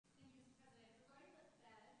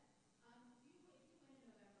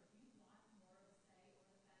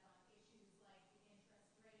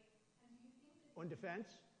On defense?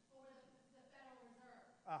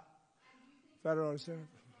 For the Federal Reserve. Federal Reserve.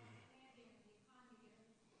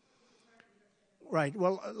 Right.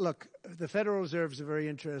 Well, look, the Federal Reserve is a very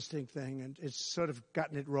interesting thing, and it's sort of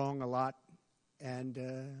gotten it wrong a lot. And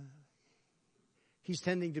he's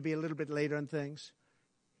tending to be a little bit late on things.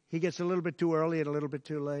 He gets a little bit too early and a little bit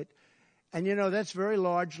too late. And, that's very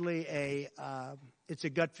largely it's a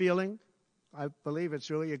gut feeling. I believe it's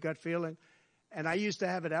really a gut feeling. And I used to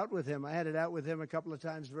have it out with him. I had it out with him a couple of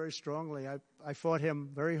times very strongly. I fought him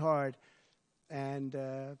very hard. And,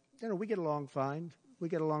 we get along fine.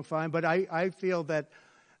 But I feel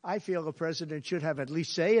the president should have at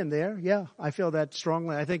least say in there. Yeah, I feel that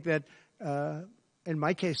strongly. I think that in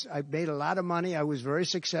my case, I made a lot of money. I was very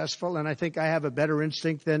successful. And I think I have a better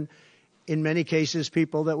instinct than, in many cases,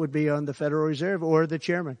 people that would be on the Federal Reserve or the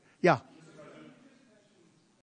chairman. Yeah.